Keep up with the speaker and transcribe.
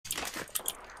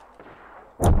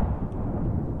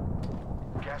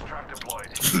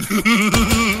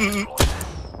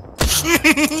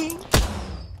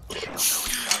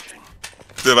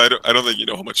Div, I don't think you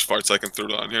know how much farts I can throw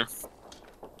down here.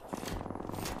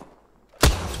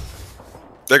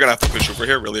 They're gonna have to push over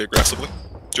here really aggressively.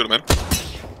 Do you know what I mean?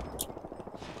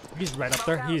 He's right up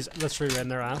there. He's literally right in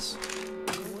their ass.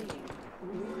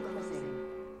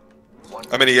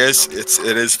 I mean, he is.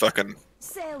 It is fucking.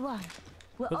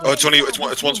 Oh, it's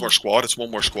one more squad. It's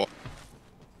one more squad.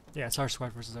 Yeah, it's our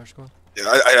squad versus our squad. Yeah,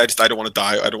 I don't want to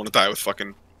die. I don't want to die with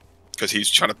fucking, because he's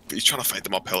trying to fight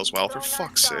them uphill as well. For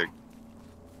fuck's sake.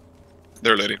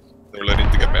 They're ready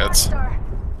to get meds.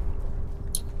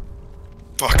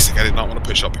 Fuck's sake, I did not want to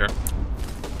push up here.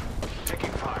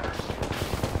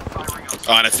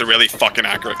 Oh, and it's the really fucking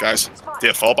accurate guys.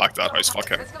 Yeah, fall back to that house. Fuck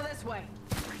him.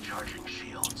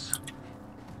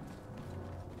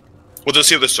 We'll just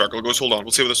see how this circle goes. Hold on.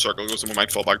 We'll see how this circle goes, and we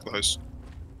might fall back to the house.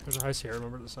 There's a house here.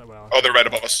 Remember this side? Well, oh, they're right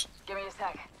above us. Give me a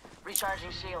sec. Recharging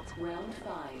shields. Round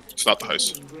 5. It's not the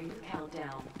house.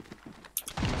 Countdown.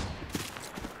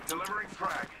 Delivering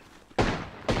frag.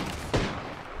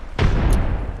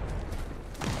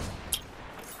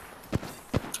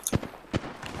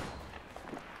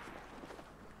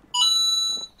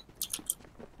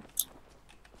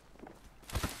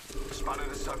 Spotted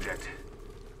a subject.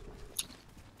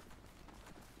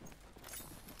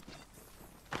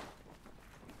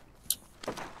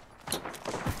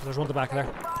 there's one at the back there.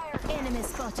 Enemy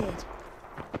spotted.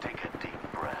 Take a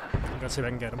deep breath. I'm gonna see if I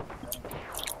can get him.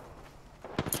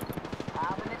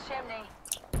 Up in the chimney.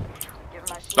 Give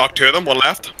my shield. Knocked 2 of them, 1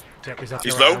 left. Yep,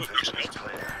 He's low.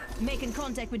 Making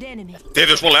contact with enemy. Dave,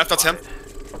 there's 1 left, that's him.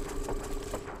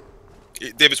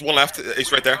 Dave, there's 1 left,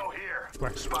 he's right there.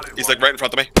 Where? He's like right in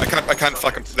front of me. I can't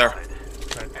fuck him. There.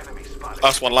 Right.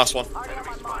 Last one. Already on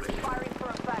my mark. Firing for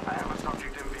effect.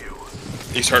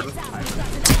 He's hurting.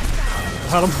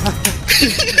 Had him.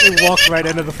 He walked right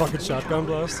into the fucking shotgun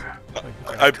blast.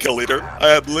 I'm kill leader. I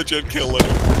had legit kill leader.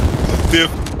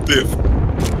 Dave.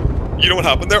 You know what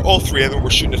happened there? All 3 of them were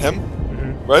shooting at him,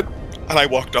 right? And I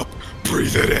walked up,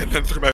 breathe it in, and threw my